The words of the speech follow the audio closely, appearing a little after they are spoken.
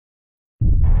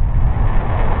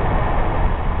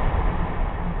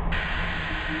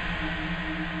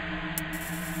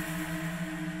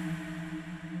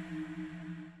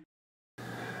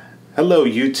Hello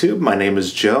YouTube, my name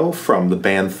is Joe from the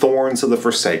band Thorns of the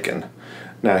Forsaken.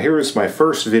 Now here is my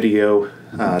first video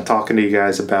talking to you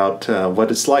guys about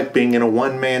what it's like being in a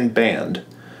one-man band.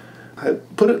 I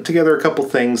put together a couple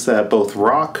things that both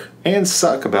rock and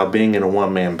suck about being in a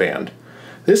one-man band.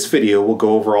 This video will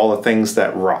go over all the things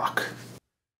that rock.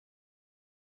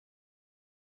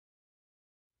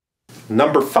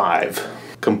 Number 5,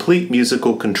 complete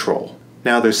musical control.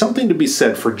 Now there's something to be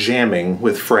said for jamming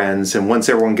with friends, and once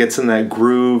everyone gets in that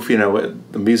groove, you know,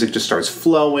 the music just starts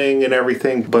flowing and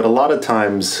everything. But a lot of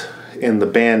times in the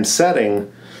band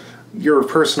setting, your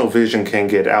personal vision can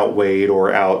get outweighed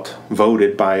or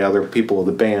outvoted by other people of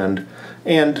the band.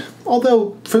 And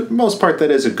although for the most part that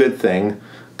is a good thing,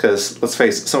 because let's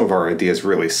face it, some of our ideas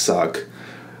really suck,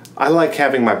 I like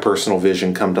having my personal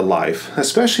vision come to life,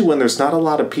 especially when there's not a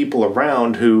lot of people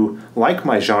around who like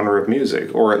my genre of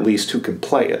music, or at least who can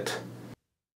play it.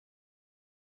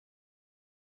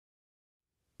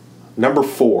 Number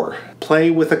 4,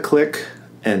 play with a click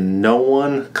and no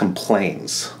one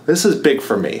complains. This is big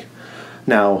for me.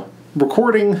 Now,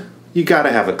 recording, you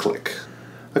gotta have a click.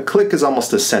 A click is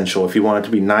almost essential if you want it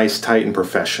to be nice, tight, and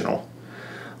professional.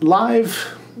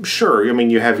 Live, sure, I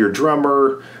mean, you have your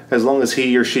drummer, as long as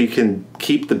he or she can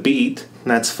keep the beat,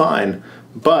 that's fine.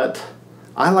 But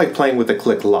I like playing with a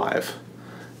click live.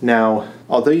 Now,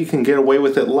 although you can get away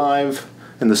with it live,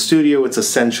 in the studio it's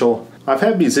essential. I've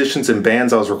had musicians in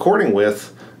bands I was recording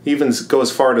with even go as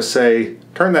far to say,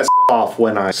 turn that off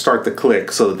when I start the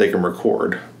click so that they can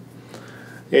record.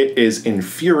 It is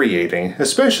infuriating,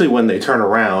 especially when they turn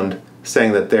around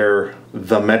saying that they're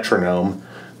the metronome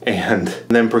and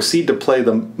then proceed to play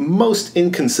the most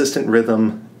inconsistent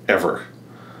rhythm ever.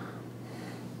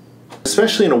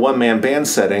 Especially in a one-man band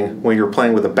setting when you're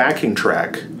playing with a backing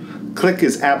track, click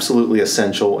is absolutely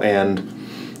essential, and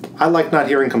I like not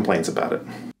hearing complaints about it.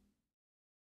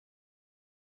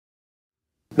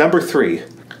 Number 3,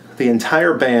 the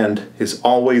entire band is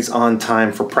always on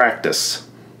time for practice.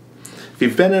 If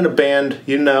you've been in a band,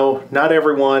 you know not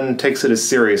everyone takes it as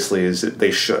seriously as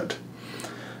they should.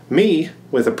 Me,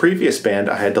 with a previous band,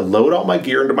 I had to load all my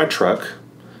gear into my truck.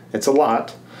 It's a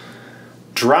lot.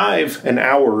 Drive an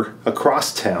hour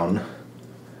across town,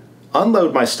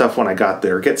 unload my stuff when I got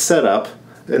there, get set up,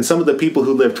 and some of the people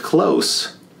who lived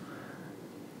close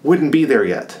wouldn't be there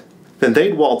yet. Then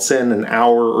they'd waltz in an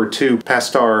hour or two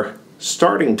past our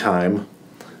starting time,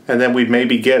 and then we'd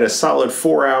maybe get a solid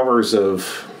 4 hours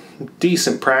of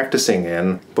decent practicing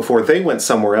in before they went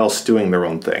somewhere else doing their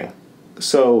own thing.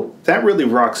 So that really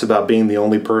rocks about being the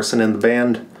only person in the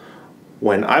band.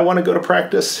 When I want to go to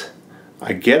practice,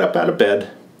 I get up out of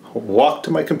bed, walk to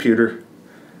my computer,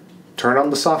 turn on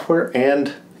the software,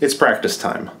 and it's practice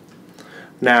time.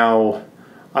 Now,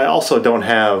 I also don't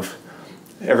have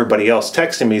everybody else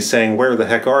texting me saying, "Where the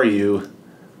heck are you?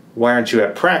 Why aren't you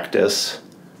at practice?"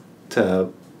 to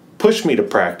push me to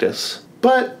practice,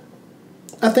 but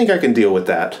I think I can deal with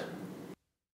that.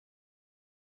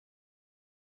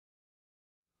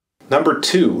 Number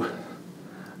 2,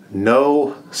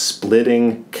 no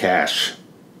splitting cash.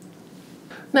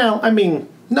 Now, I mean,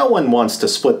 no one wants to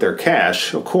split their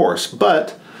cash, of course,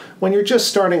 but when you're just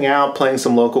starting out playing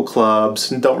some local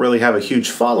clubs and don't really have a huge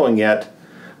following yet,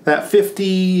 that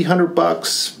 $50,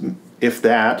 $100, if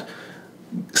that,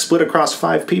 split across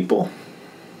 5 people,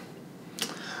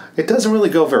 it doesn't really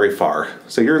go very far.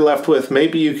 So you're left with,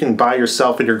 maybe you can buy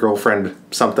yourself and your girlfriend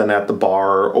something at the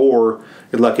bar, or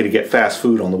you're lucky to get fast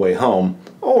food on the way home,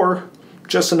 or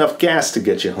just enough gas to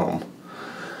get you home.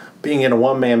 Being in a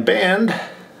one-man band,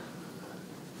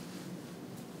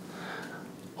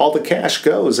 all the cash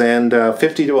goes, and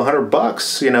 50 to 100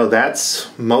 bucks, you know, that's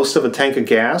most of a tank of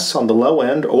gas on the low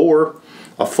end, or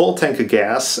a full tank of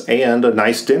gas and a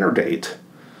nice dinner date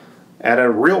at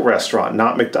a real restaurant,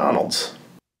 not McDonald's.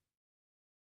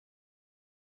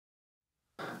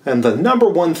 And the number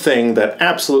one thing that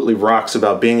absolutely rocks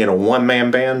about being in a one-man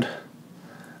band,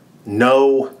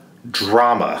 no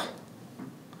drama.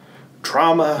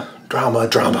 Drama, drama,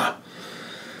 drama.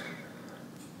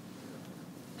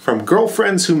 From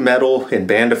girlfriends who meddle in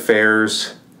band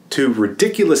affairs to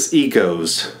ridiculous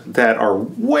egos that are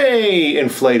way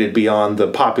inflated beyond the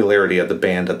popularity of the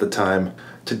band at the time,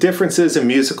 to differences in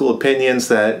musical opinions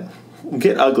that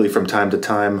get ugly from time to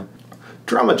time,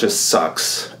 drama just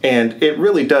sucks, and it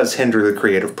really does hinder the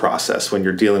creative process when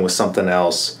you're dealing with something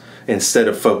else instead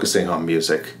of focusing on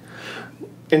music.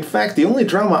 In fact, the only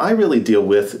drama I really deal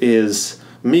with is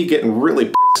me getting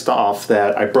really pissed off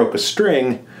that I broke a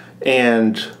string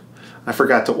and I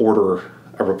forgot to order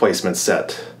a replacement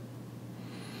set.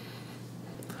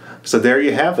 So there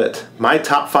you have it. My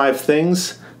top 5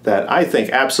 things that I think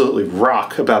absolutely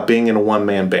rock about being in a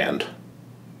one-man band.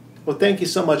 Well, thank you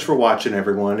so much for watching,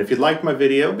 everyone. If you liked my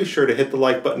video, be sure to hit the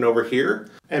like button over here,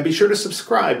 and be sure to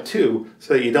subscribe too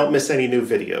so that you don't miss any new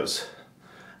videos.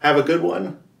 Have a good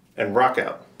one, and rock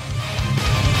out.